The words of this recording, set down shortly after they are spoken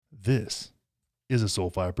This is a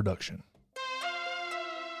Soulfire production.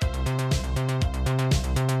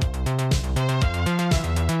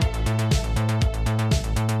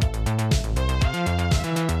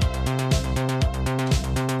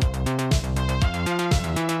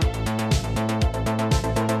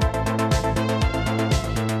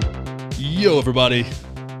 Yo, everybody.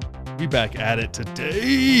 We back at it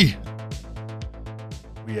today.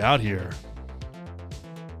 We out here.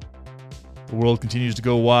 The world continues to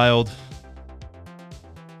go wild.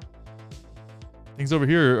 Things over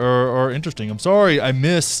here are interesting. I'm sorry I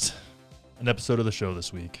missed an episode of the show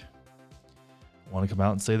this week. I want to come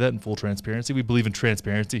out and say that in full transparency. We believe in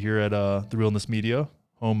transparency here at The Realness Media,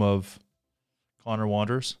 home of Connor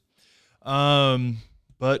Wanders.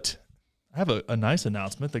 But I have a nice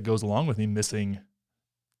announcement that goes along with me missing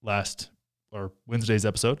Wednesday's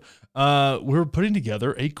episode. We're putting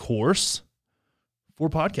together a course for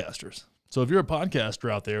podcasters. So if you're a podcaster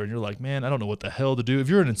out there and you're like, man, I don't know what the hell to do. If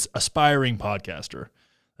you're an aspiring podcaster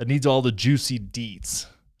that needs all the juicy deets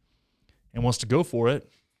and wants to go for it,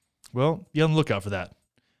 well, be on the lookout for that.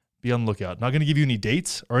 Be on the lookout. Not going to give you any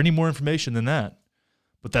dates or any more information than that.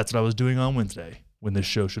 But that's what I was doing on Wednesday when this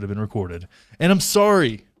show should have been recorded. And I'm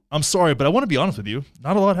sorry, but I want to be honest with you.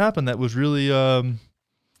 Not a lot happened that was really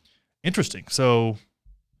interesting. So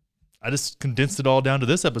I just condensed it all down to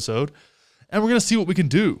this episode, and we're going to see what we can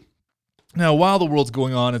do. Now, while the world's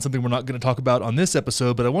going on, it's something we're not going to talk about on this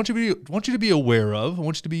episode, but I want you to be aware of. I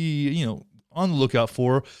want you to be, on the lookout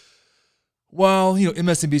for. While,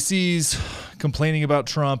 MSNBC's complaining about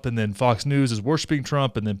Trump, and then Fox News is worshiping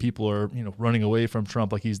Trump, and then people are, running away from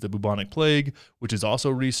Trump like he's the bubonic plague, which is also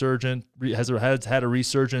resurgent, has had a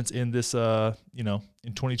resurgence in this, in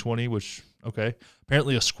 2020, which, okay.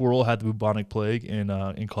 Apparently a squirrel had the bubonic plague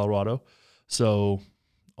in Colorado. So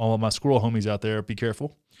all of my squirrel homies out there, be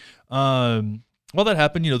careful. While that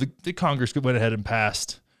happened, the Congress went ahead and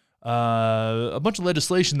passed a bunch of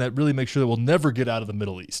legislation that really makes sure that we'll never get out of the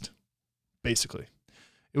Middle East. Basically,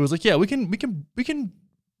 it was like, yeah, we can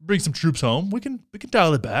bring some troops home. We can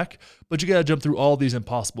dial it back, but you got to jump through all these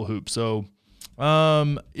impossible hoops. So,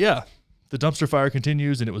 the dumpster fire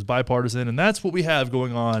continues, and it was bipartisan, and that's what we have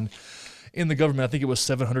going on in the government. I think it was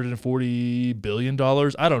 $740 billion.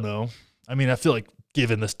 I don't know. I mean, I feel like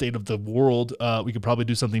given the state of the world, we could probably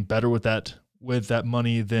do something better with that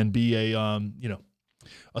money than be a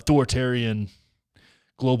authoritarian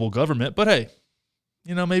global government. But hey,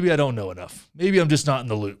 maybe I don't know enough. Maybe I'm just not in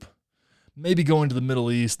the loop. Maybe going to the Middle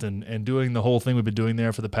East and doing the whole thing we've been doing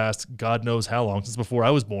there for the past God knows how long, since before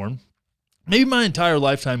I was born. Maybe my entire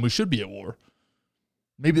lifetime we should be at war.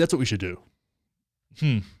 Maybe that's what we should do.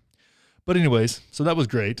 But anyways, so that was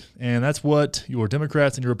great. And that's what your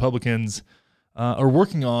Democrats and your Republicans are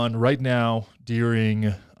working on right now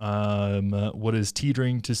during what is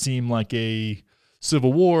teetering to seem like a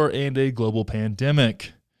civil war and a global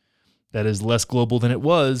pandemic that is less global than it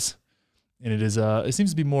was. And it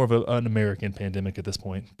seems to be more of an American pandemic at this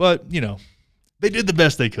point. But, they did the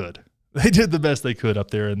best they could. They did the best they could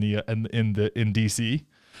up there in DC.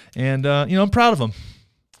 And, I'm proud of them.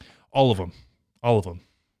 All of them.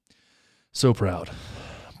 So proud.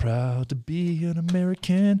 I'm proud to be an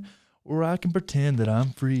American, or I can pretend that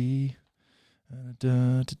I'm free.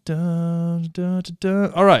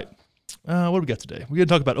 All right. What do we got today? We're going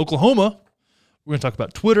to talk about Oklahoma. We're going to talk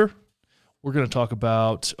about Twitter. We're going to talk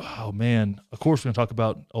about, of course, we're going to talk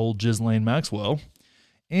about old Ghislaine Maxwell.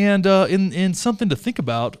 And in something to think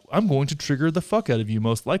about, I'm going to trigger the fuck out of you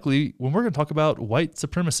most likely when we're going to talk about white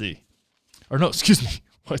supremacy. Or no, excuse me.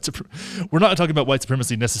 We're not talking about white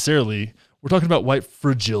supremacy necessarily. We're talking about white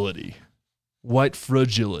fragility. White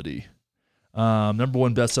fragility. Number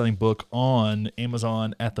one best-selling book on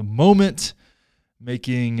Amazon at the moment,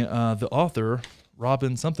 making the author,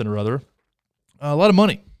 Robin something or other, a lot of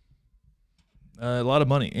money.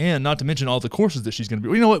 And not to mention all the courses that she's going to be.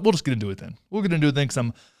 Well, you know what? We'll just get into it then. We'll get into it then because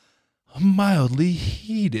I'm mildly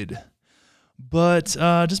heated. But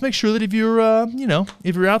just make sure that if you're,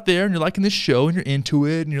 if you're out there and you're liking this show and you're into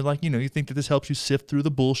it and you're like, you think that this helps you sift through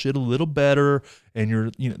the bullshit a little better and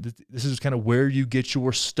you're, this is kind of where you get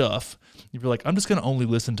your stuff. If you're like, I'm just going to only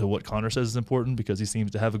listen to what Connor says is important because he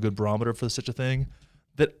seems to have a good barometer for such a thing.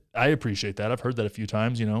 That I appreciate that. I've heard that a few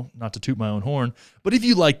times, not to toot my own horn. But if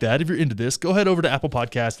you like that, if you're into this, go ahead over to Apple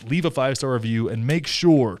Podcasts, leave a 5-star review, and make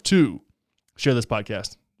sure to share this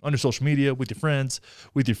podcast on your social media, with your friends,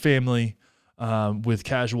 with your family, with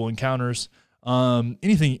casual encounters,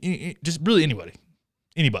 anything, just really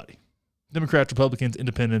anybody. Democrats, Republicans,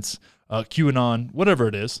 Independents, QAnon, whatever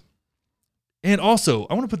it is. And also,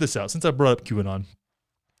 I want to put this out since I brought up QAnon.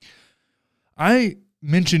 I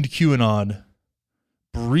mentioned QAnon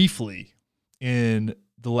briefly in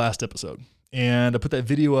the last episode. And I put that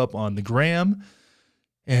video up on the gram.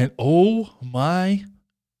 And oh my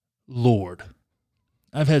Lord,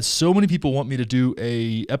 I've had so many people want me to do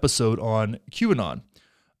a episode on QAnon,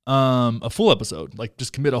 a full episode, like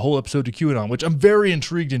just commit a whole episode to QAnon, which I'm very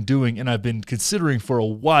intrigued in doing, and I've been considering for a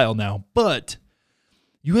while now. But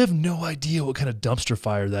you have no idea what kind of dumpster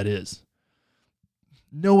fire that is.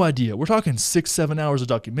 No idea. We're talking 6-7 hours of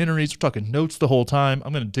documentaries. We're talking notes the whole time.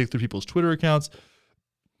 I'm going to dig through people's Twitter accounts.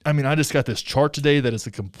 I mean, I just got this chart today that is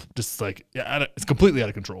it's completely out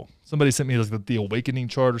of control. Somebody sent me like the awakening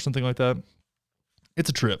chart or something like that. It's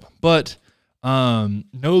a trip, but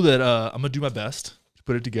know that I'm going to do my best to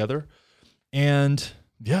put it together. And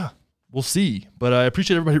yeah, we'll see. But I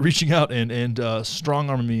appreciate everybody reaching out and strong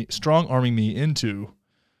arming me into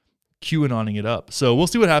QAnoning it up. So we'll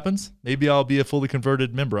see what happens. Maybe I'll be a fully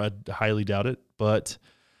converted member. I highly doubt it, but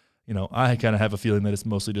I kind of have a feeling that it's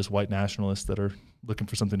mostly just white nationalists that are looking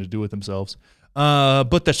for something to do with themselves.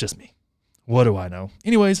 But that's just me. What do I know?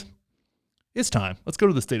 Anyways, it's time. Let's go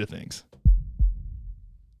to the state of things.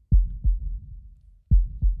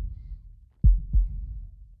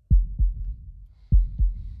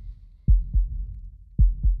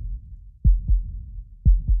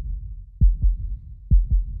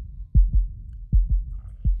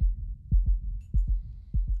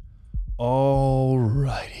 All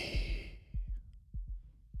righty.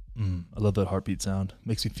 I love that heartbeat sound.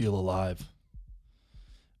 Makes me feel alive.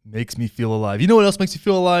 You know what else makes me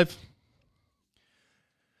feel alive?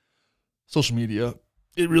 Social media.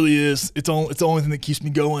 It really is. It's the only thing that keeps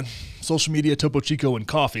me going. Social media, Topo Chico, and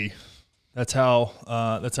coffee. That's how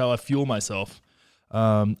I fuel myself.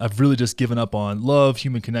 I've really just given up on love,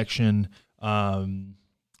 human connection,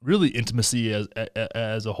 really intimacy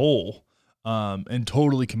as a whole. And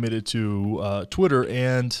totally committed to Twitter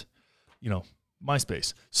and,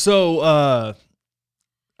 MySpace. So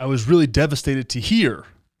I was really devastated to hear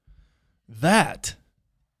that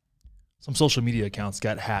some social media accounts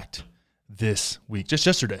got hacked this week. Just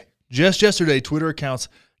yesterday, Twitter accounts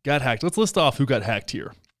got hacked. Let's list off who got hacked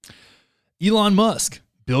here. Elon Musk,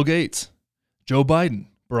 Bill Gates, Joe Biden,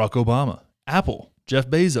 Barack Obama, Apple, Jeff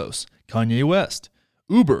Bezos, Kanye West,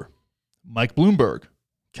 Uber, Mike Bloomberg,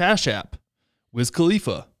 Cash App, Wiz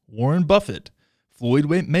Khalifa, Warren Buffett, Floyd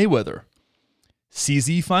Mayweather,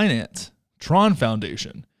 CZ Finance, Tron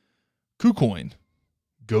Foundation, KuCoin,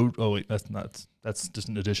 that's just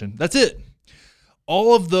an addition. That's it.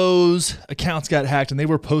 All of those accounts got hacked, and they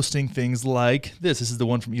were posting things like this. This is the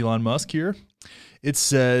one from Elon Musk here. It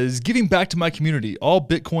says, giving back to my community. All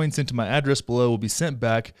Bitcoin sent to my address below will be sent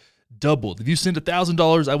back doubled. If you send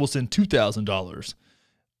 $1,000, I will send $2,000.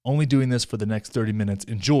 Only doing this for the next 30 minutes.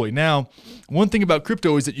 Enjoy. Now, one thing about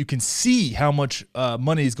crypto is that you can see how much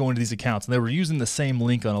money is going to these accounts. And they were using the same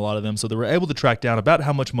link on a lot of them. So they were able to track down about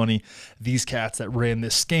how much money these cats that ran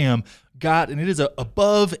this scam got. And it is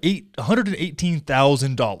above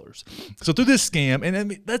 $118,000. So through this scam, and I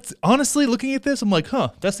mean, that's honestly looking at this, I'm like,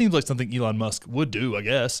 that seems like something Elon Musk would do, I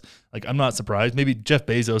guess. Like, I'm not surprised. Maybe Jeff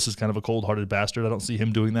Bezos is kind of a cold-hearted bastard. I don't see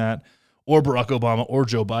him doing that. Or Barack Obama or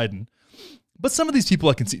Joe Biden. But some of these people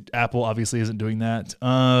I can see, Apple obviously isn't doing that.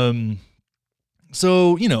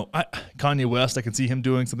 So, Kanye West, I can see him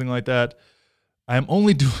doing something like that.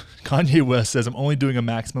 Kanye West says I'm only doing a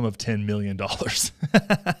maximum of $10 million.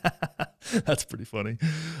 That's pretty funny.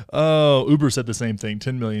 Oh, Uber said the same thing,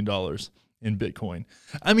 $10 million in Bitcoin.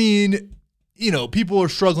 I mean, people are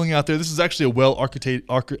struggling out there. This is actually a well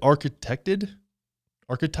architected.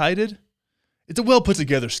 It's a well put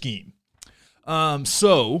together scheme.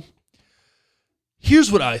 So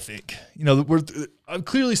here's what I think.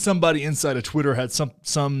 Clearly somebody inside of Twitter had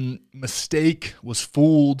some mistake, was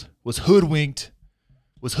fooled, was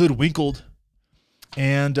hoodwinkled,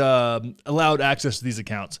 and allowed access to these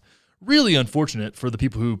accounts. Really unfortunate for the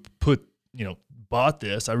people who bought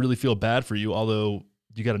this. I really feel bad for you, although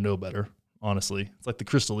you got to know better, honestly. It's like the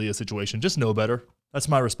Crystalia situation. Just know better. That's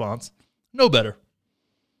my response. Know better.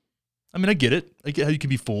 I mean, I get it. I get how you can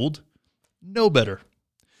be fooled. Know better.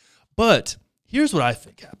 But here's what I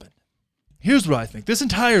think happened. This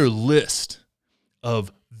entire list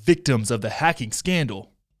of victims of the hacking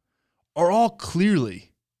scandal are all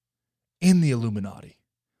clearly in the Illuminati.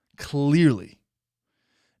 Clearly.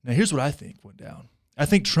 Now, here's what I think went down. I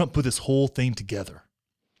think Trump put this whole thing together.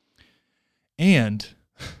 And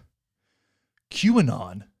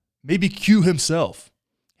QAnon, maybe Q himself,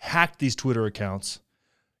 hacked these Twitter accounts,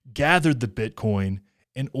 gathered the Bitcoin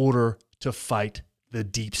in order to fight the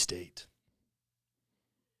deep state.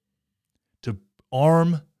 To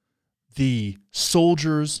arm the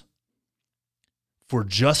soldiers for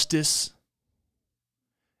justice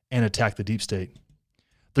and attack the deep state.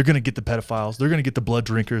 They're going to get the pedophiles. They're going to get the blood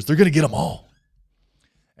drinkers. They're going to get them all.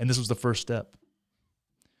 And this was the first step.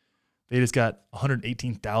 They just got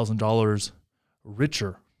 $118,000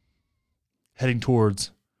 richer, heading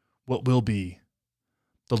towards what will be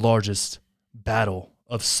the largest battle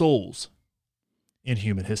of souls in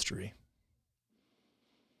human history.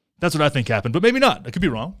 That's what I think happened, but maybe not. I could be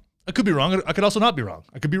wrong. I could be wrong. I could also not be wrong.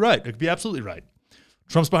 I could be right. I could be absolutely right.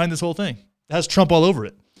 Trump's behind this whole thing. It has Trump all over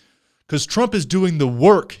it. Because Trump is doing the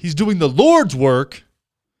work. He's doing the Lord's work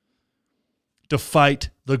to fight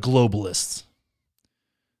the globalists.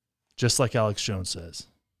 Just like Alex Jones says.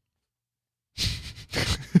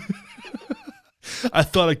 I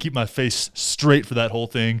thought I'd keep my face straight for that whole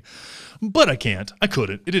thing, but I can't. I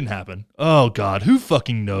couldn't. It didn't happen. Oh, God. Who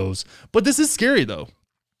fucking knows? But this is scary, though.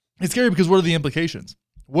 It's scary because what are the implications?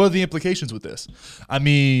 What are the implications with this? I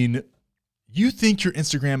mean, you think your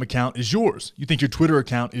Instagram account is yours. You think your Twitter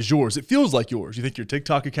account is yours. It feels like yours. You think your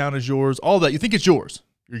TikTok account is yours. All that. You think it's yours.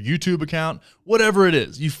 Your YouTube account, whatever it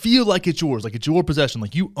is. You feel like it's yours, like it's your possession,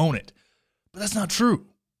 like you own it. But that's not true.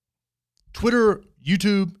 Twitter,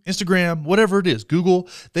 YouTube, Instagram, whatever it is, Google,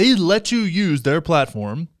 they let you use their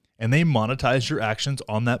platform and they monetize your actions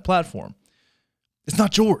on that platform. It's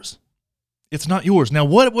not yours. It's not yours. Now,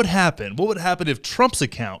 what would happen? What would happen if Trump's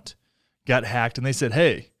account got hacked and they said,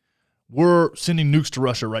 hey, we're sending nukes to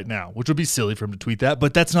Russia right now, which would be silly for him to tweet that,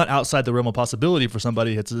 but that's not outside the realm of possibility for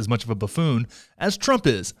somebody that's as much of a buffoon as Trump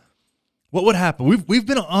is. What would happen? We've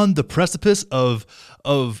been on the precipice of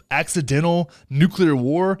accidental nuclear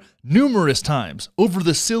war numerous times over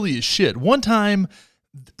the silliest shit. One time,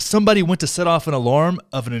 somebody went to set off an alarm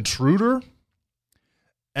of an intruder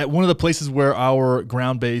at one of the places where our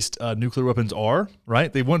ground-based nuclear weapons are,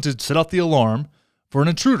 right? They wanted to set off the alarm for an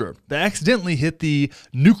intruder. They accidentally hit the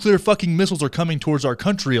nuclear fucking missiles are coming towards our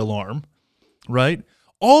country alarm, right?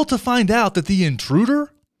 All to find out that the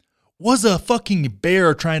intruder was a fucking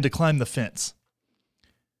bear trying to climb the fence.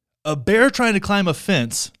 A bear trying to climb a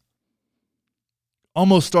fence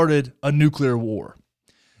almost started a nuclear war.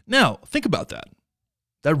 Now, think about that.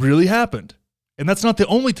 That really happened. And that's not the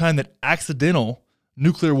only time that accidental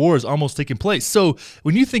nuclear war has almost taken place. So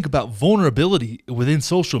when you think about vulnerability within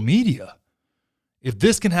social media, if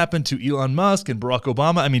this can happen to Elon Musk and Barack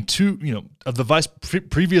Obama, I mean, two, of the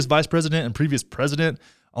previous vice president and previous president,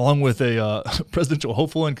 along with a presidential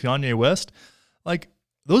hopeful in Kanye West, like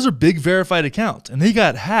those are big verified accounts, and they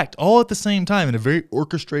got hacked all at the same time in a very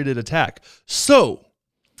orchestrated attack. So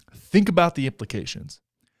think about the implications.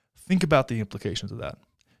 Think about the implications of that.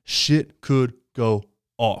 Shit could go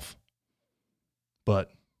off.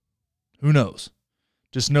 But who knows?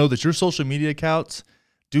 Just know that your social media accounts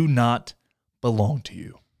do not belong to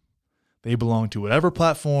you. They belong to whatever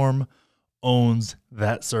platform owns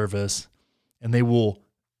that service, and they will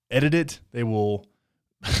edit it. They will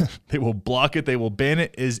they will block it. They will ban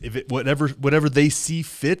it. Whatever they see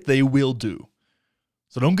fit, they will do.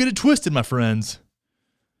 So don't get it twisted, my friends.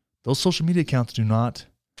 Those social media accounts do not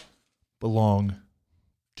belong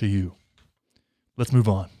to you. Let's move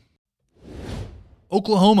on.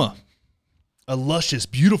 Oklahoma, a luscious,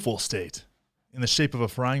 beautiful state in the shape of a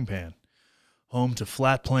frying pan, home to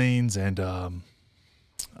flat plains and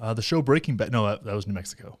the show Breaking Bad. No, that was New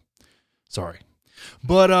Mexico. Sorry.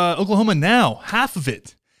 But Oklahoma now, half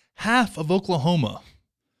of Oklahoma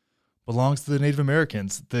belongs to the Native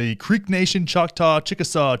Americans. The Creek Nation, Choctaw,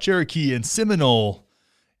 Chickasaw, Cherokee, and Seminole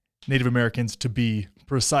Native Americans, to be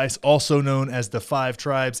precise, also known as the Five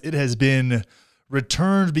Tribes. It has been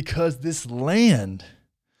returned because this land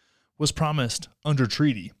was promised under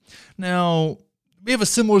treaty. Now, we have a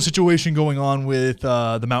similar situation going on with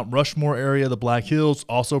the Mount Rushmore area, the Black Hills,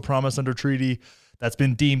 also promised under treaty. That's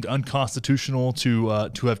been deemed unconstitutional to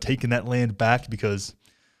have taken that land back because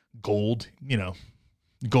gold.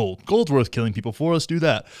 Gold's worth killing people for. Let's do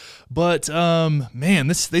that. But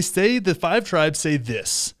the Five Tribes say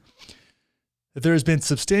this, that there has been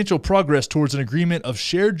substantial progress towards an agreement of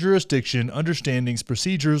shared jurisdiction, understandings,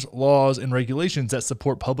 procedures, laws, and regulations that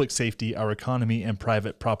support public safety, our economy, and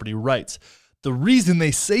private property rights. The reason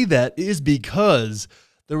they say that is because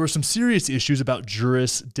there were some serious issues about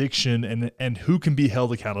jurisdiction and who can be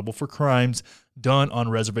held accountable for crimes done on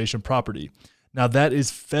reservation property. Now, that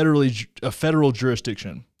is a federal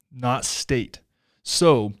jurisdiction, not state.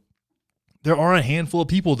 So there are a handful of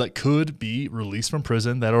people that could be released from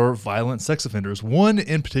prison that are violent sex offenders. One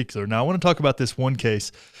in particular. Now, I want to talk about this one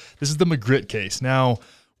case. This is the McGritt case. Now,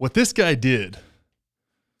 what this guy did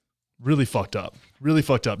really fucked up. Really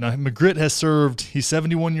fucked up. Now, McGritt has served, he's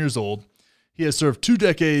 71 years old. He has served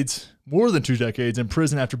more than 2 decades in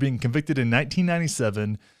prison after being convicted in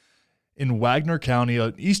 1997 in Wagner County,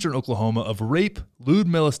 eastern Oklahoma, of rape, lewd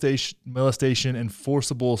molestation, and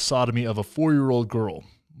forcible sodomy of a 4-year-old girl.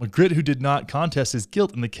 McGritt, who did not contest his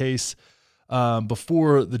guilt in the case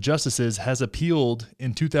before the justices, has appealed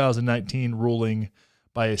in 2019 ruling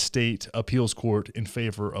by a state appeals court in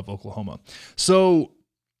favor of Oklahoma. So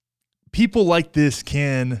people like this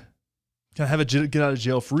can have a get out of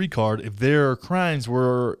jail free card if their crimes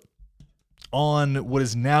were on what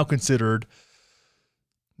is now considered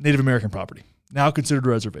Native American property, now considered a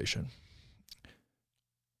reservation.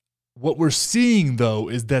 What we're seeing, though,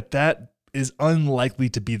 is that is unlikely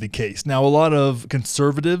to be the case. Now, a lot of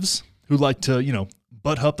conservatives who like to,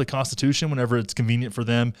 butt up the Constitution whenever it's convenient for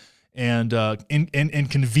them and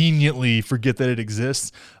conveniently forget that it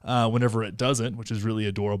exists whenever it doesn't, which is really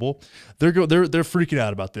adorable. They're freaking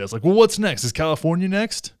out about this. Like, well, what's next? Is California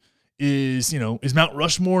next? Is Mount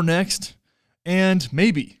Rushmore next? And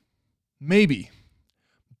maybe.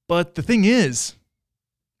 But the thing is,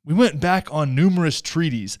 we went back on numerous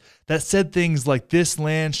treaties that said things like this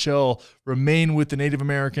land shall remain with the Native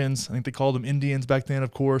Americans. I think they called them Indians back then,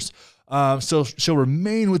 of course. So shall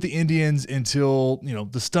remain with the Indians until,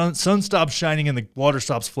 the sun stops shining and the water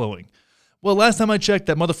stops flowing. Well, last time I checked,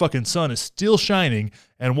 that motherfucking sun is still shining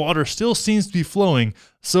and water still seems to be flowing.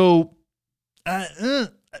 So, if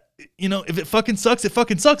it fucking sucks, it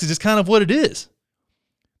fucking sucks. It's just kind of what it is.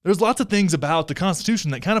 There's lots of things about the Constitution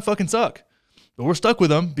that kind of fucking suck. But we're stuck with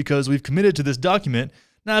them because we've committed to this document.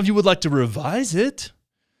 Now, if you would like to revise it,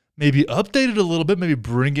 maybe update it a little bit, maybe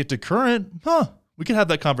bring it to current, we could have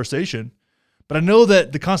that conversation. But I know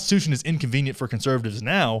that the Constitution is inconvenient for conservatives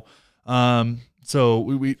now. So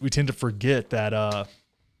we tend to forget that,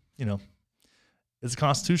 it's a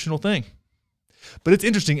constitutional thing. But it's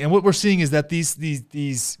interesting. And what we're seeing is that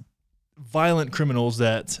these violent criminals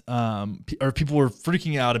that or people were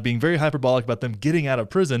freaking out and being very hyperbolic about them getting out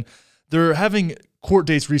of prison, they're having court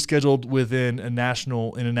dates rescheduled within a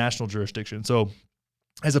national jurisdiction. So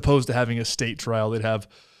as opposed to having a state trial, they'd have,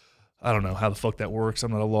 I don't know how the fuck that works.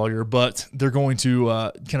 I'm not a lawyer, but they're going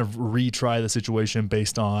to kind of retry the situation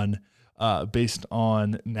based on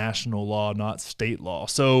national law, not state law.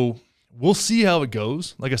 So we'll see how it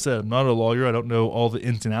goes. Like I said, I'm not a lawyer. I don't know all the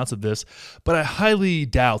ins and outs of this, but I highly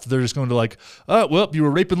doubt that they're just going to you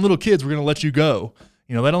were raping little kids, we're going to let you go.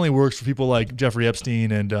 That only works for people like Jeffrey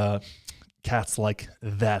Epstein and cats like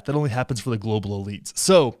that. That only happens for the global elites.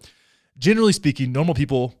 So generally speaking, normal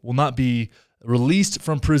people will not be released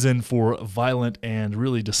from prison for violent and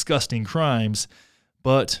really disgusting crimes,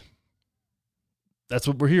 but that's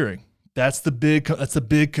what we're hearing. That's the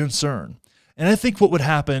big concern. And I think what would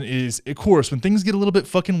happen is, of course, when things get a little bit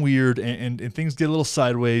fucking weird and things get a little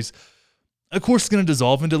sideways, of course, it's going to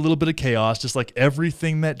dissolve into a little bit of chaos, just like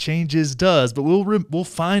everything that changes does. But we'll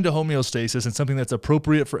find a homeostasis and something that's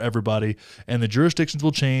appropriate for everybody, and the jurisdictions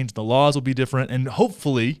will change, the laws will be different, and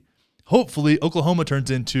hopefully, Oklahoma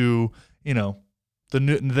turns into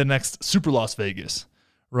the next Super Las Vegas,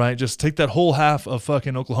 right? Just take that whole half of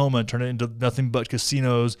fucking Oklahoma and turn it into nothing but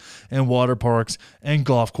casinos and water parks and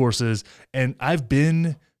golf courses. And I've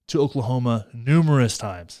been to Oklahoma numerous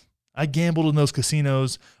times. I gambled in those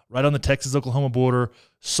casinos right on the Texas-Oklahoma border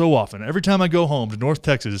so often. Every time I go home to North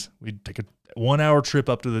Texas, we take a 1-hour trip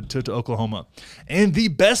up to Oklahoma. And the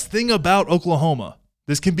best thing about Oklahoma,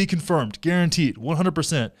 this can be confirmed, guaranteed,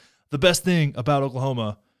 100%, the best thing about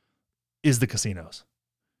Oklahoma is the casinos.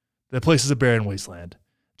 The place is a barren wasteland,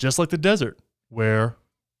 just like the desert where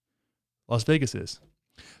Las Vegas is.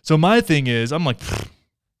 So my thing is, I'm like,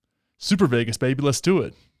 Super Vegas, baby, let's do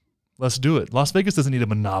it. Let's do it. Las Vegas doesn't need a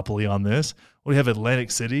monopoly on this. What do you have, Atlantic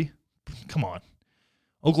City? Come on.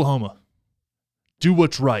 Oklahoma, do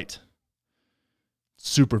what's right.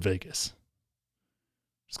 Super Vegas.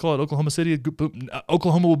 Just call it Oklahoma City.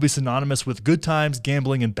 Oklahoma will be synonymous with good times,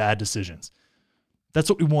 gambling, and bad decisions. That's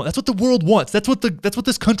what we want. That's what the world wants. That's what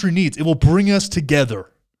this country needs. It will bring us together.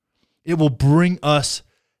 It will bring us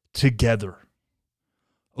together.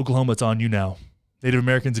 Oklahoma, it's on you now. Native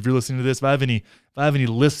Americans, if you're listening to this, if I have any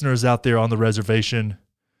listeners out there on the reservation,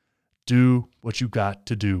 do what you got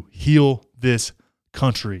to do. Heal this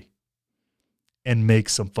country and make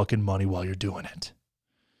some fucking money while you're doing it.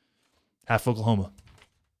 Half Oklahoma,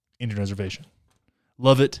 Indian Reservation.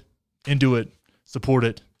 Love it, into it, support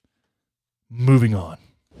it. Moving on.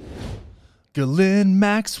 Ghislaine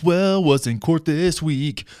Maxwell was in court this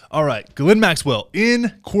week. All right, Ghislaine Maxwell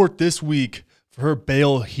in court this week for her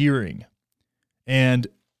bail hearing. And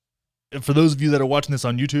for those of you that are watching this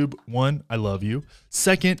on YouTube, one, I love you.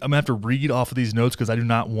 Second, I'm going to have to read off of these notes because I do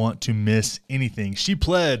not want to miss anything. She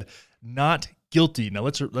pled not guilty. Now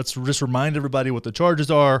let's just remind everybody what the charges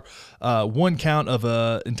are. 1 count of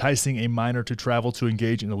enticing a minor to travel to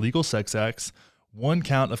engage in illegal sex acts. 1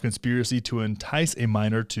 count of conspiracy to entice a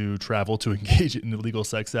minor to travel to engage in illegal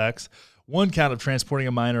sex acts. 1 count of transporting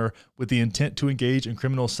a minor with the intent to engage in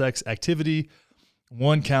criminal sex activity.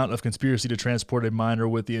 1 count of conspiracy to transport a minor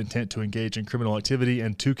with the intent to engage in criminal activity,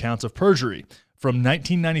 and 2 counts of perjury from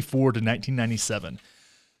 1994 to 1997.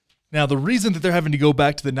 Now, the reason that they're having to go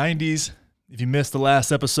back to the 90s, if you missed the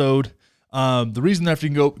last episode, the reason they're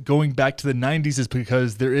having to going back to the 90s is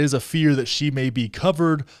because there is a fear that she may be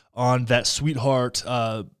covered on that sweetheart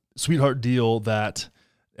deal that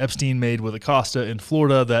Epstein made with Acosta in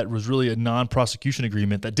Florida that was really a non-prosecution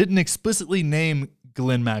agreement that didn't explicitly name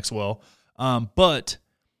Ghislaine Maxwell, but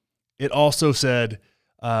it also said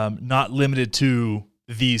not limited to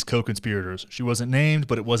these co-conspirators. She wasn't named,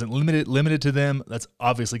 but it wasn't limited to them. That's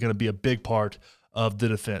obviously going to be a big part of the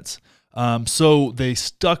defense. So they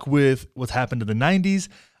stuck with what happened in the 90s.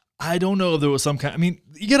 I don't know if there was some kind. I mean,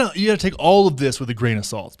 you gotta take all of this with a grain of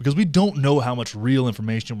salt because we don't know how much real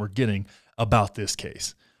information we're getting about this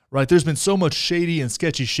case. Right? There's been so much shady and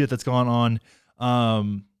sketchy shit that's gone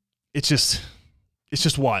on. It's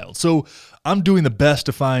just wild. So I'm doing the best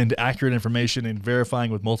to find accurate information and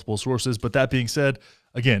verifying with multiple sources. But that being said,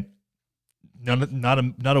 again,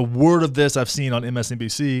 not a word of this I've seen on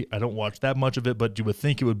MSNBC. I don't watch that much of it, but you would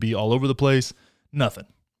think it would be all over the place. Nothing.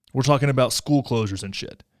 We're talking about school closures and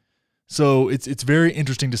shit. So it's very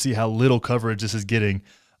interesting to see how little coverage this is getting.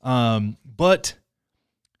 But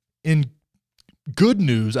in good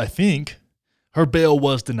news, I think her bail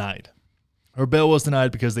was denied. Her bail was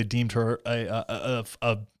denied because they deemed her a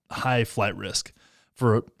high flight risk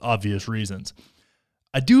for obvious reasons.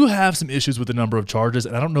 I do have some issues with the number of charges,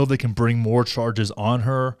 and I don't know if they can bring more charges on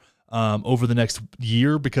her over the next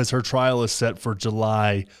year because her trial is set for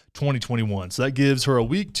July 2021. So that gives her a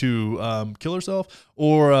week to kill herself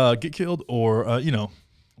or get killed or,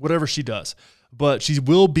 whatever she does. But she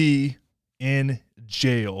will be in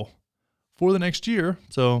jail for the next year.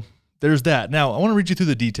 So there's that. Now, I want to read you through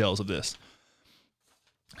the details of this.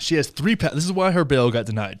 She has 3 this is why her bail got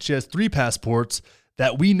denied. She has 3 passports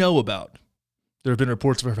that we know about. There have been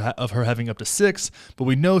reports of her having up to 6, but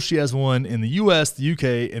we know she has one in the U.S., the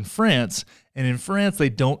UK, and France. And in France, they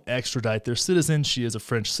don't extradite their citizens. She is a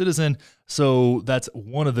French citizen. So that's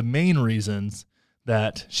one of the main reasons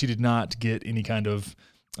that she did not get any kind of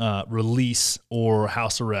release or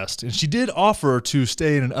house arrest. And she did offer to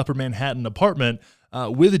stay in an Upper Manhattan apartment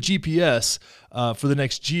with a GPS for the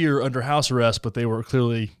next year under house arrest, but they were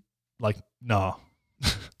clearly like, nah,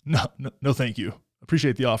 no, thank you.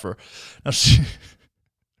 Appreciate the offer. Now she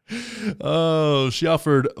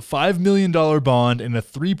offered $5 million bond and a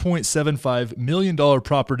 $3.75 million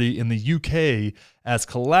property in the UK as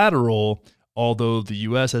collateral, although the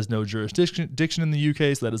US has no jurisdiction in the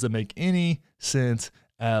UK, so that doesn't make any sense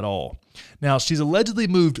at all. Now, she's allegedly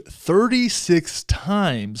moved 36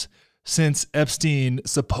 times since Epstein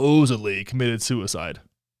supposedly committed suicide.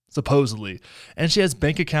 Supposedly. And she has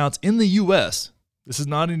bank accounts in the US. This is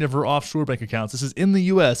not any of her offshore bank accounts. This is in the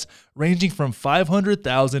U.S., ranging from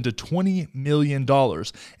 $500,000 to $20 million.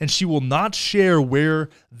 And she will not share where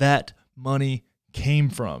that money came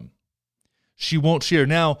from. She won't share.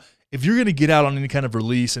 Now, if you're going to get out on any kind of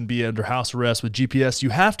release and be under house arrest with GPS,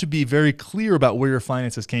 you have to be very clear about where your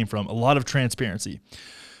finances came from. A lot of transparency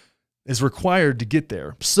is required to get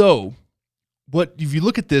there. So, if you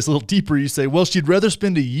look at this a little deeper, you say, well, she'd rather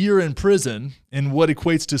spend a year in prison in what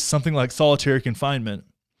equates to something like solitary confinement.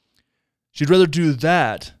 She'd rather do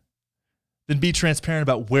that than be transparent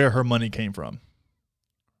about where her money came from.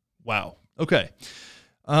 Wow. Okay.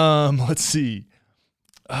 Let's see.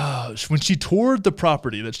 When she toured the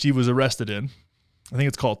property that she was arrested in, I think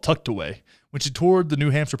it's called Tucked Away. When she toured the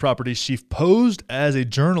New Hampshire property, she posed as a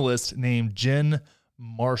journalist named Jen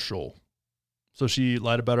Marshall. So she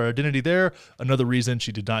lied about her identity there. Another reason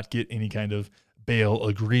she did not get any kind of bail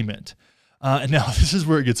agreement. And now this is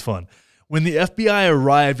where it gets fun. When the FBI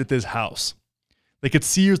arrived at this house, they could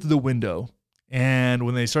see her through the window. And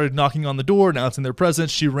when they started knocking on the door, announcing their presence,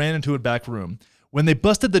 she ran into a back room. When they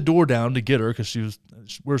busted the door down to get her, because she was,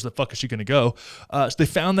 where's the fuck is she going to go? They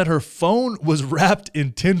found that her phone was wrapped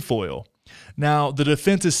in tinfoil. Now, the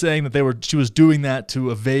defense is saying that she was doing that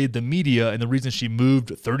to evade the media, and the reason she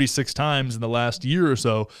moved 36 times in the last year or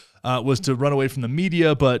so was to run away from the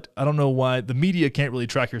media, but I don't know why. The media can't really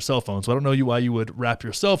track your cell phone, so I don't know why you would wrap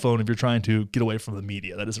your cell phone if you're trying to get away from the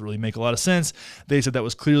media. That doesn't really make a lot of sense. They said that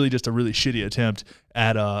was clearly just a really shitty attempt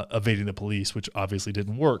at evading the police, which obviously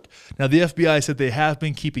didn't work. Now, the FBI said they have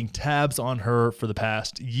been keeping tabs on her for the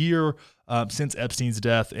past year since Epstein's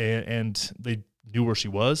death, and they knew where she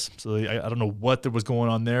was. So I don't know what there was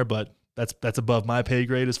going on there, but that's above my pay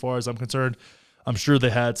grade as far as I'm concerned. I'm sure they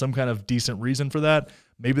had some kind of decent reason for that.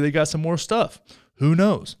 Maybe they got some more stuff. Who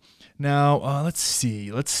knows? Now, let's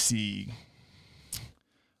see.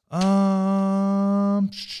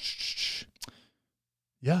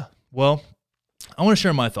 Yeah. Well, I want to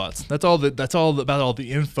share my thoughts. That's all about all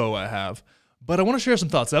the info I have. But I want to share some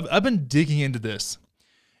thoughts. I've been digging into this,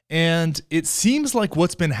 and it seems like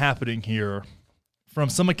what's been happening here from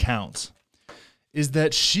some accounts is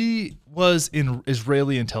that she was in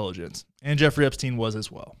Israeli intelligence, and Jeffrey Epstein was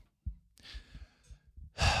as well.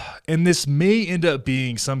 And this may end up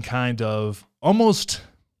being some kind of almost,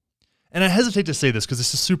 and I hesitate to say this because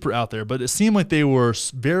this is super out there, but it seemed like they were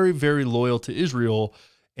very, very loyal to Israel,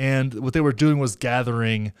 and what they were doing was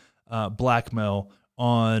gathering blackmail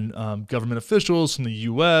on government officials from the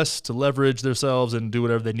U.S. to leverage themselves and do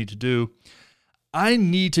whatever they need to do. I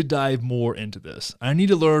need to dive more into this. I need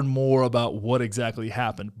to learn more about what exactly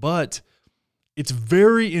happened, but it's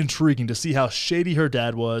very intriguing to see how shady her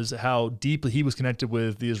dad was, how deeply he was connected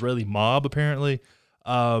with the Israeli mob, apparently,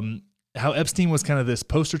 how Epstein was kind of this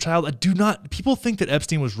poster child. People think that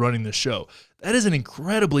Epstein was running the show. That is an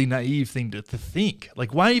incredibly naive thing to think.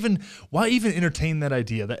 Like, why even entertain that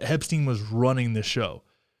idea that Epstein was running the show?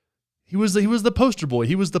 He was the poster boy.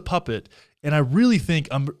 He was the puppet. And I really think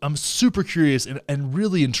I'm super curious and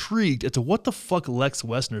really intrigued as to what the fuck Lex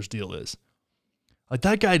Wessner's deal is. Like,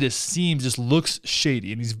 that guy just looks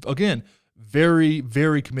shady. And he's, again, very,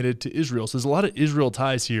 very committed to Israel. So there's a lot of Israel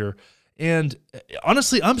ties here. And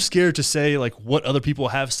honestly, I'm scared to say like what other people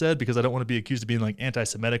have said because I don't want to be accused of being like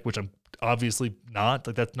anti-Semitic, which I'm obviously not.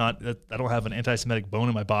 Like, I don't have an anti-Semitic bone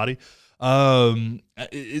in my body. But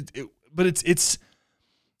it's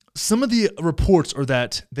some of the reports are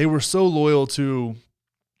that they were so loyal to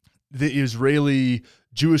the Israeli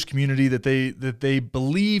Jewish community that they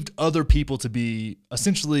believed other people to be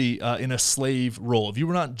essentially in a slave role. If you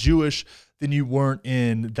were not Jewish, then you weren't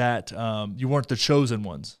in that. You weren't the chosen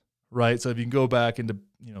ones, right? So if you can go back into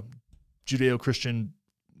Judeo-Christian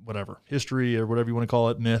whatever history or whatever you want to call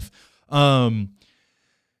it, myth.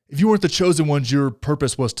 If you weren't the chosen ones, your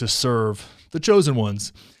purpose was to serve the chosen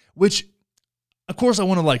ones, which, of course, I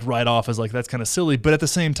want to like write off as like that's kind of silly, but at the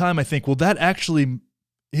same time, I think, well, that actually.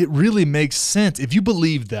 It really makes sense if you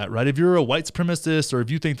believe that, right? If you're a white supremacist, or if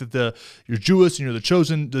you think that you're Jewish and you're the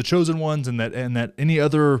chosen ones, and that any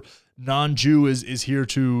other non-Jew is here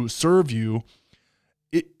to serve you,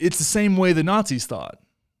 it's the same way the Nazis thought,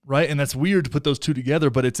 right? And that's weird to put those two together,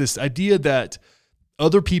 but it's this idea that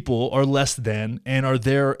other people are less than and are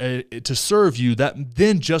there to serve you. That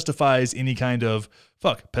then justifies any kind of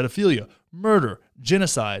pedophilia, murder,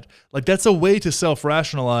 genocide. Like, that's a way to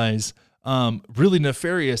self-rationalize really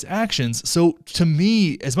nefarious actions. So to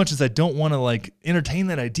me, as much as I don't want to like entertain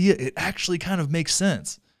that idea, it actually kind of makes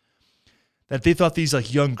sense that they thought these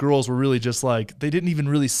like young girls were really just like, they didn't even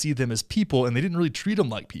really see them as people, and they didn't really treat them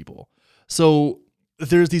like people. So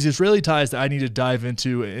there's these Israeli ties that I need to dive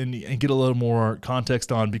into and get a little more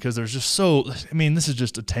context on, because there's just this is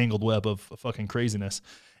just a tangled web of fucking craziness,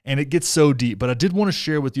 and it gets so deep. But I did want to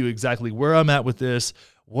share with you exactly where I'm at with this,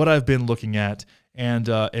 what I've been looking at,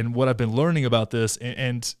 and what I've been learning about this,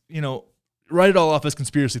 and write it all off as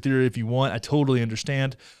conspiracy theory if you want. I totally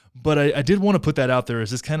understand, but I did want to put that out there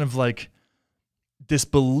as this kind of like this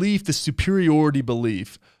belief, this superiority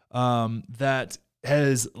belief that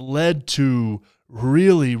has led to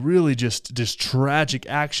really, really just tragic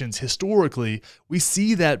actions historically. We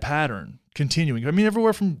see that pattern continuing. I mean,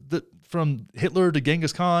 everywhere from Hitler to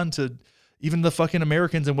Genghis Khan to even the fucking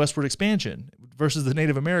Americans in westward expansion versus the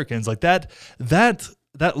Native Americans, like that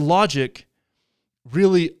logic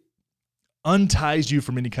really unties you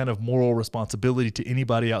from any kind of moral responsibility to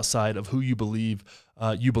anybody outside of who you believe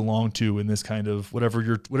you belong to in this kind of whatever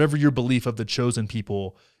your belief of the chosen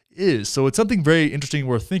people is. So it's something very interesting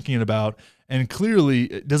worth thinking about, and clearly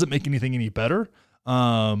it doesn't make anything any better.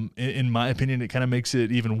 In my opinion, it kind of makes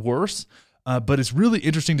it even worse. But it's really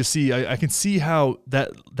interesting to see. I can see how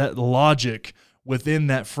that logic within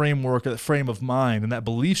that framework, that frame of mind, and that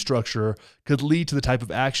belief structure could lead to the type of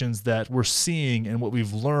actions that we're seeing and what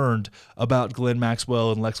we've learned about Ghislaine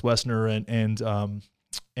Maxwell and Lex Wessner and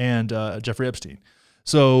and Jeffrey Epstein.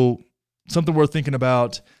 So something worth thinking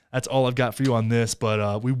about. That's all I've got for you on this,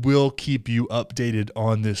 but we will keep you updated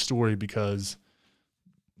on this story because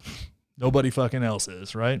nobody fucking else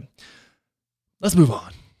is, right? Let's move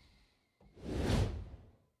on.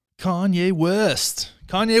 Kanye West.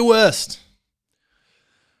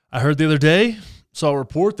 I heard the other day, saw a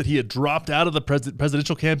report that he had dropped out of the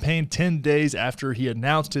presidential campaign 10 days after he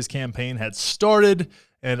announced his campaign had started,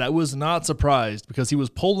 and I was not surprised because he was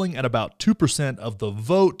polling at about 2% of the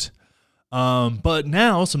vote. But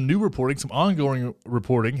now some new reporting, some ongoing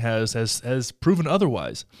reporting has proven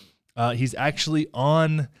otherwise. He's actually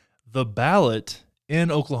on the ballot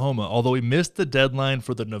in Oklahoma, although he missed the deadline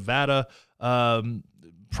for the Nevada the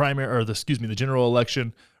general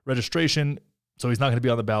election registration. So he's not going to be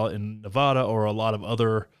on the ballot in Nevada or a lot of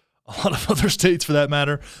other states for that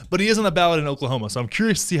matter. But he is on the ballot in Oklahoma. So I'm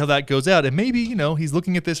curious to see how that goes out. And maybe, he's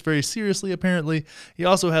looking at this very seriously, apparently. He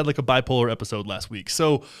also had like a bipolar episode last week.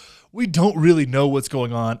 So we don't really know what's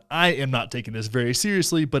going on. I am not taking this very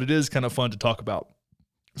seriously, but it is kind of fun to talk about.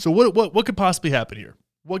 So what could possibly happen here?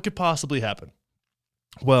 What could possibly happen?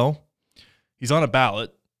 Well, he's on a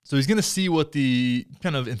ballot, so he's going to see what the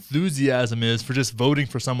kind of enthusiasm is for just voting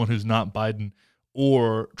for someone who's not Biden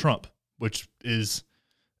or Trump, which is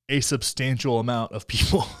a substantial amount of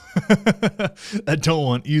people that don't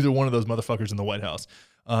want either one of those motherfuckers in the White House,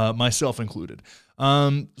 myself included.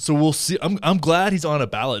 So we'll see. I'm glad he's on a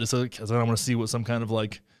ballot because I want to see what some kind of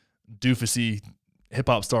like doofusy hip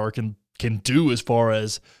hop star can do as far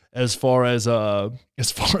as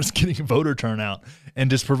getting voter turnout and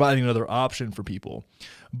just providing another option for people.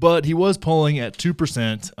 But he was polling at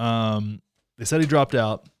 2%. They said he dropped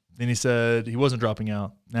out. Then he said he wasn't dropping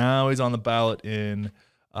out. Now he's on the ballot in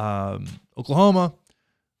Oklahoma.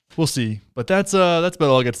 We'll see. But that's about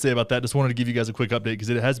all I got to say about that. Just wanted to give you guys a quick update because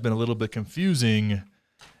it has been a little bit confusing.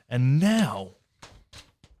 And now,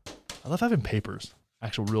 I love having papers,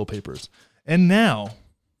 actual real papers. And now,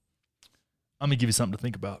 I'm going to give you something to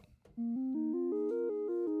think about.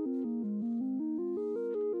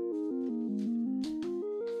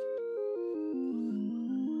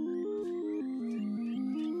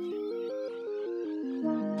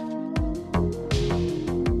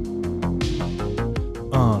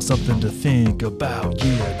 Something to think about,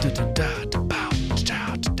 yeah.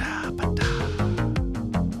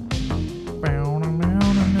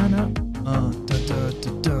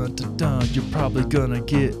 You're probably gonna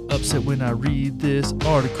get upset when I read this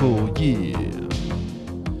article, yeah.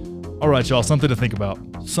 All right, y'all, something to think about,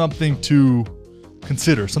 something to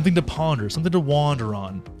consider, something to ponder, something to wander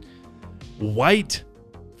on. White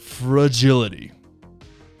fragility.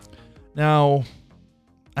 Now,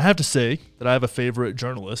 I have to say that I have a favorite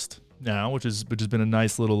journalist now, which has been a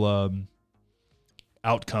nice little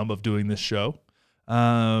outcome of doing this show.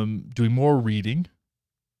 Doing more reading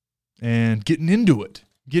and getting into it,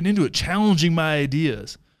 challenging my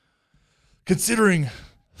ideas, considering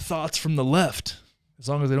thoughts from the left, as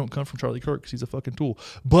long as they don't come from Charlie Kirk, because he's a fucking tool.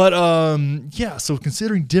 But so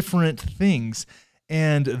considering different things.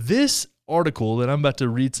 And this article that I'm about to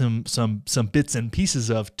read some bits and pieces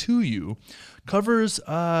of to you covers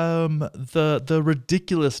the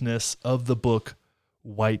ridiculousness of the book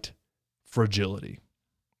White Fragility.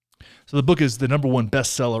 So the book is the number one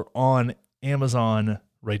bestseller on Amazon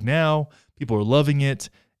right now. People are loving it,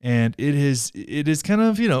 and it is kind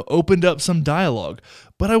of opened up some dialogue.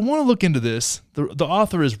 But I want to look into this. The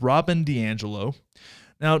author is Robin DiAngelo.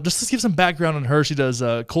 Now, just to give some background on her, she does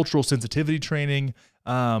cultural sensitivity training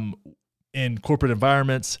in corporate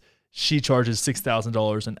environments. She charges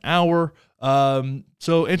 $6,000 an hour. And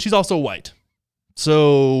she's also white.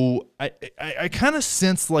 So I kind of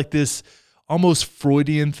sense like this almost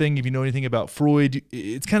Freudian thing. If you know anything about Freud,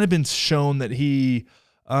 it's kind of been shown that he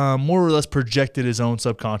more or less projected his own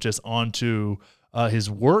subconscious onto his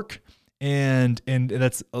work, and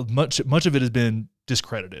that's much of it has been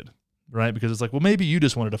discredited, right? Because it's like, well, maybe you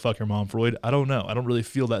just wanted to fuck your mom, Freud. I don't know. I don't really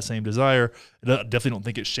feel that same desire. I definitely don't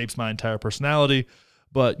think it shapes my entire personality,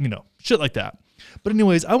 but shit like that. But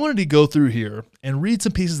anyways, I wanted to go through here and read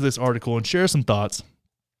some pieces of this article and share some thoughts,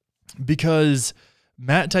 because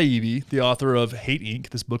Matt Taibbi, the author of Hate Inc.,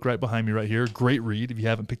 this book right behind me right here, great read if you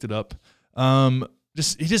haven't picked it up,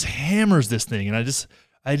 he just hammers this thing, and I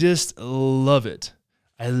just love it.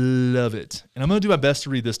 I love it. And I'm going to do my best to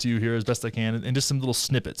read this to you here as best I can, and just some little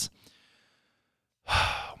snippets.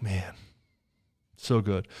 Oh, man. So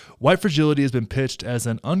good. White fragility has been pitched as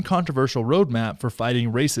an uncontroversial roadmap for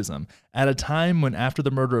fighting racism at a time when, after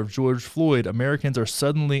the murder of George Floyd, Americans are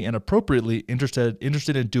suddenly and appropriately interested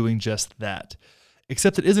in doing just that.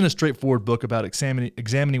 Except it isn't a straightforward book about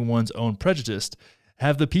examining one's own prejudice.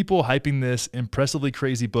 Have the people hyping this impressively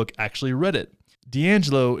crazy book actually read it?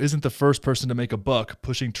 D'Angelo isn't the first person to make a buck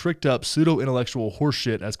pushing tricked up pseudo-intellectual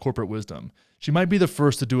horseshit as corporate wisdom. She might be the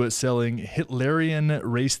first to do it selling Hitlerian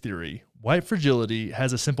race theory. White fragility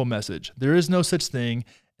has a simple message. There is no such thing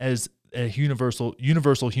as a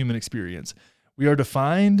universal human experience. We are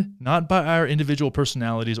defined not by our individual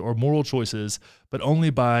personalities or moral choices, but only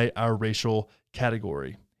by our racial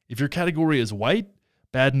category. If your category is white,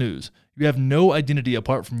 bad news. You have no identity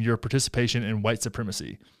apart from your participation in white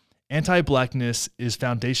supremacy. Anti-blackness is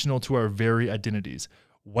foundational to our very identities.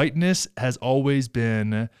 Whiteness has always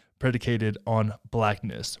been predicated on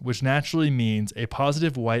blackness, which naturally means a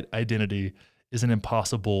positive white identity is an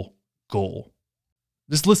impossible goal.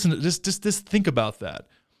 Just think about that.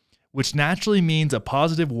 Which naturally means a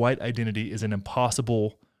positive white identity is an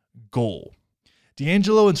impossible goal.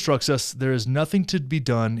 D'Angelo instructs us there is nothing to be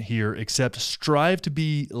done here except strive to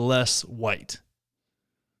be less white.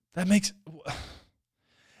 That makes...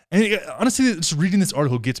 And honestly, just reading this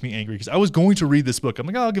article gets me angry because I was going to read this book. I'm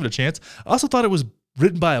like, oh, I'll give it a chance. I also thought it was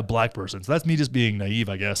written by a black person. So that's me just being naive,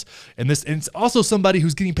 I guess. And it's also somebody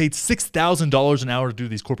who's getting paid $6,000 an hour to do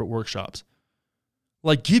these corporate workshops.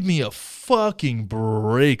 Like, give me a fucking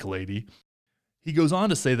break, lady. He goes on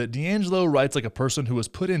to say that D'Angelo writes like a person who was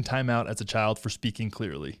put in timeout as a child for speaking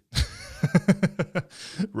clearly.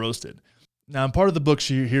 Roasted. Now, in part of the book,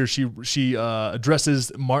 she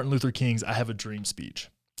addresses Martin Luther King's "I Have a Dream" speech.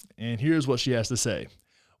 And here's what she has to say.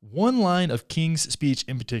 One line of King's speech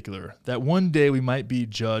in particular, that one day we might be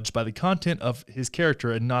judged by the content of his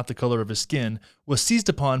character and not the color of his skin, was seized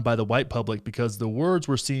upon by the white public because the words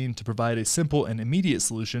were seen to provide a simple and immediate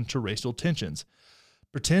solution to racial tensions.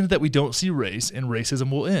 Pretend that we don't see race and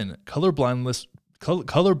racism will end. Colorblindness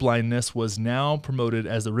was now promoted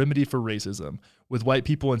as the remedy for racism, with white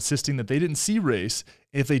people insisting that they didn't see race,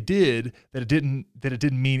 and if they did, that it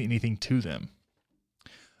didn't mean anything to them.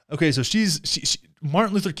 Okay, so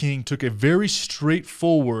Martin Luther King took a very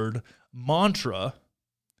straightforward mantra,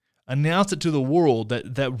 announced it to the world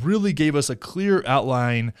that really gave us a clear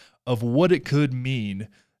outline of what it could mean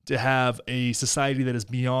to have a society that is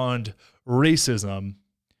beyond racism.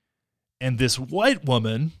 And this white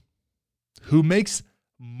woman who makes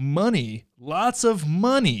money, lots of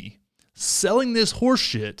money, selling this horse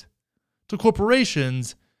shit to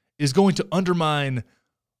corporations is going to undermine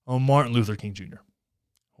Martin Luther King Jr.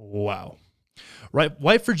 Wow. Right.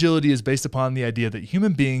 White fragility is based upon the idea that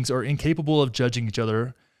human beings are incapable of judging each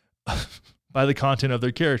other by the content of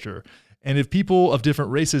their character. And if people of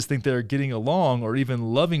different races think they're getting along or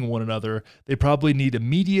even loving one another, they probably need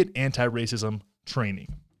immediate anti-racism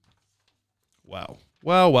training. Wow.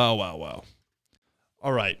 Wow.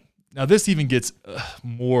 All right. Now this even gets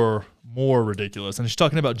more ridiculous. And she's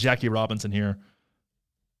talking about Jackie Robinson here.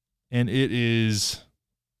 And it's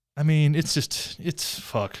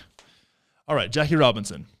fuck. All right, Jackie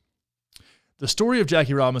Robinson. The story of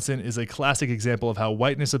Jackie Robinson is a classic example of how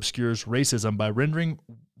whiteness obscures racism by rendering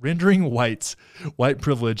white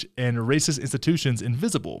privilege and racist institutions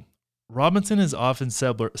invisible. Robinson is often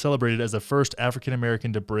celebrated as the first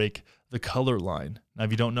African-American to break the color line. Now,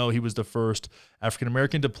 if you don't know, he was the first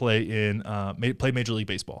African-American to play Major League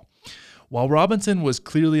Baseball. While Robinson was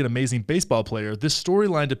clearly an amazing baseball player, this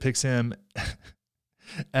storyline depicts him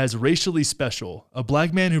as racially special, a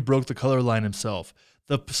black man who broke the color line himself.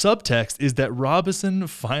 The subtext is that Robinson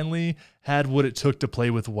finally had what it took to play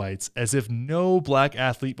with whites, as if no black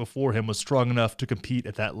athlete before him was strong enough to compete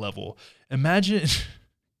at that level. Imagine,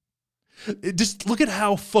 just look at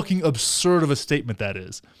how fucking absurd of a statement that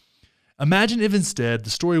is. Imagine if instead the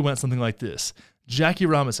story went something like this. Jackie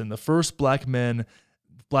Robinson, the first black man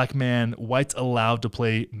whites allowed to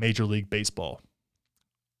play Major League Baseball.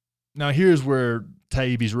 Now here's where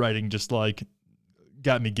Taibbi's writing just like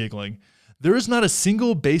got me giggling. There is not a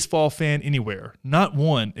single baseball fan anywhere, not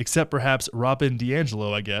one, except perhaps Robin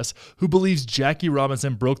DiAngelo, I guess, who believes Jackie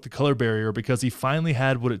Robinson broke the color barrier because he finally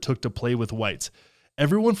had what it took to play with whites.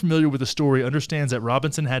 Everyone familiar with the story understands that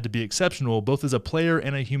Robinson had to be exceptional, both as a player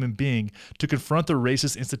and a human being, to confront the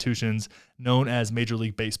racist institutions known as Major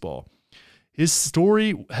League Baseball. His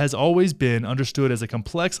story has always been understood as a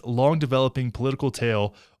complex, long-developing political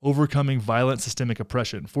tale overcoming violent systemic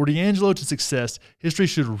oppression. For DiAngelo to success, history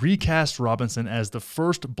should recast Robinson as the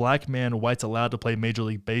first black man whites allowed to play Major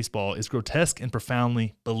League Baseball is grotesque and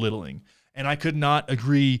profoundly belittling. And I could not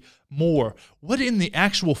agree more. What in the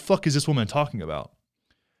actual fuck is this woman talking about?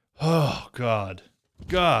 Oh, God.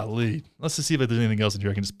 Golly. Let's just see if there's anything else in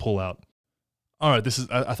here I can just pull out. All right,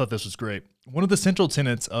 I thought this was great. One of the central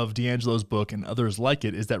tenets of D'Angelo's book and others like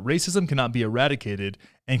it is that racism cannot be eradicated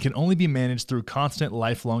and can only be managed through constant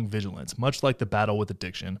lifelong vigilance, much like the battle with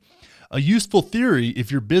addiction. A useful theory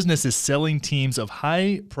if your business is selling teams of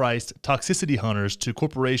high-priced toxicity hunters to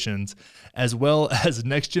corporations, as well as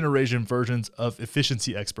next-generation versions of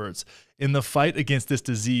efficiency experts. In the fight against this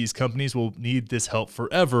disease, companies will need this help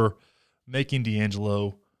forever, making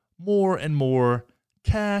D'Angelo more and more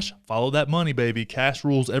cash. Follow that money, baby. Cash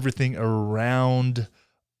rules everything around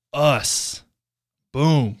us.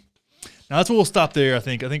 Boom. Now that's where we'll stop there. I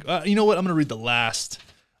think. You know what? I'm gonna read the last.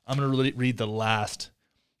 Read the last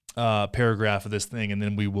paragraph of this thing, and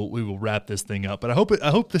then we will wrap this thing up. But I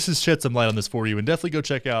hope this has shed some light on this for you. And definitely go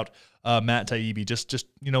check out Matt Taibbi. Just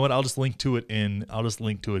you know what? I'll just link to it in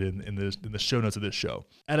the show notes of this show.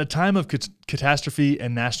 At a time of catastrophe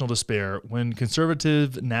and national despair, when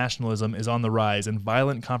conservative nationalism is on the rise and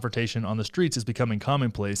violent confrontation on the streets is becoming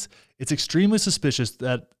commonplace, it's extremely suspicious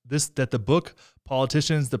that the book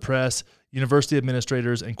politicians, the press, university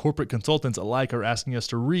administrators, and corporate consultants alike are asking us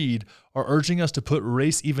to read are urging us to put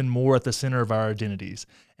race even more at the center of our identities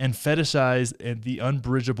and fetishize the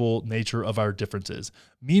unbridgeable nature of our differences.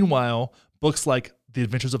 Meanwhile, books like The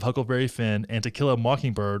Adventures of Huckleberry Finn and To Kill a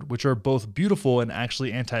Mockingbird, which are both beautiful and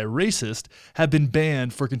actually anti-racist, have been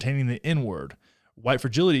banned for containing the N-word. White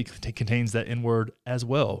Fragility contains that N-word as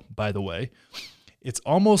well, by the way. It's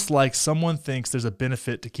almost like someone thinks there's a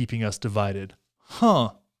benefit to keeping us divided.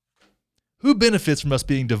 Huh. Who benefits from us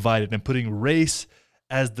being divided and putting race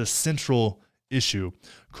as the central issue?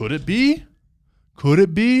 Could it be?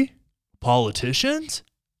 Politicians?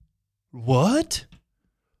 What?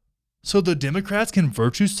 So the Democrats can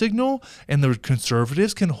virtue signal and the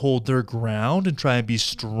conservatives can hold their ground and try and be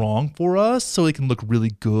strong for us so they can look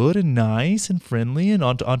really good and nice and friendly and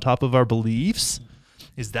on top of our beliefs?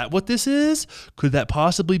 Is that what this is? Could that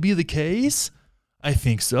possibly be the case? I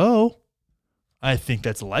think so. I think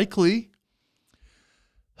that's likely.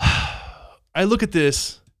 I look at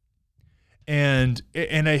this and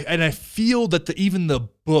I feel that even the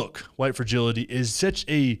book White Fragility is such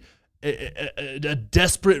a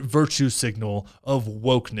desperate virtue signal of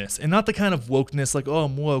wokeness, and not the kind of wokeness like, oh,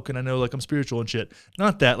 I'm woke and I know like I'm spiritual and shit.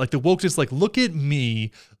 Not that, like the wokeness like, look at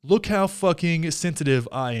me, look how fucking sensitive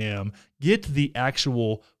I am. Get the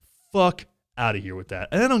actual fuck out of here with that.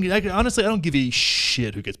 And honestly, I don't give a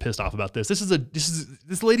shit who gets pissed off about this.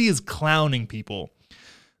 This lady is clowning people.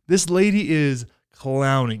 This lady is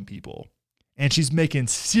clowning people, and she's making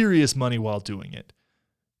serious money while doing it.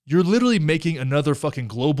 You're literally making another fucking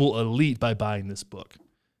global elite by buying this book.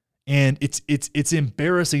 And it's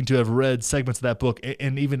embarrassing to have read segments of that book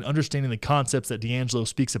and even understanding the concepts that D'Angelo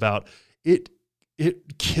speaks about. It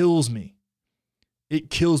kills me. It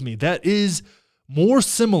kills me. That is more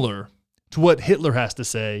similar to what Hitler has to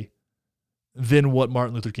say than what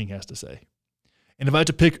Martin Luther King has to say. And if I had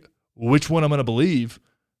to pick which one I'm going to believe,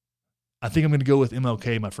 I think I'm going to go with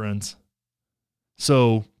MLK, my friends.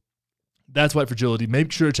 So that's White Fragility.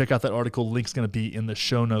 Make sure to check out that article. Link's going to be in the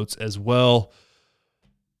show notes as well.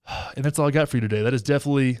 And that's all I got for you today. That is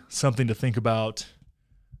definitely something to think about.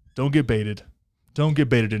 Don't get baited. Don't get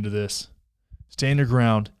baited into this. Stand your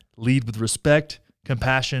ground. Lead with respect,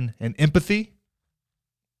 compassion, and empathy.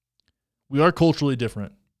 We are culturally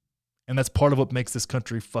different. And that's part of what makes this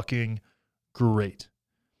country fucking great.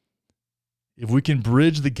 If we can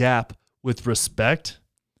bridge the gap with respect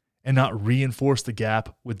and not reinforce the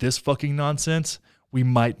gap with this fucking nonsense, we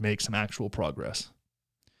might make some actual progress.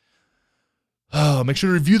 Make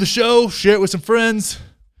sure to review the show, share it with some friends.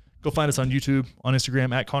 Go find us on YouTube, on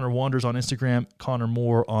Instagram, at Connor Wanders on Instagram, Connor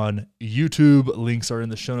Moore on YouTube. Links are in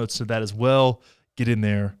the show notes to that as well. Get in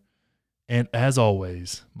there. And as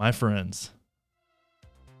always, my friends,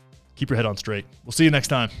 keep your head on straight. We'll see you next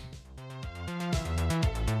time.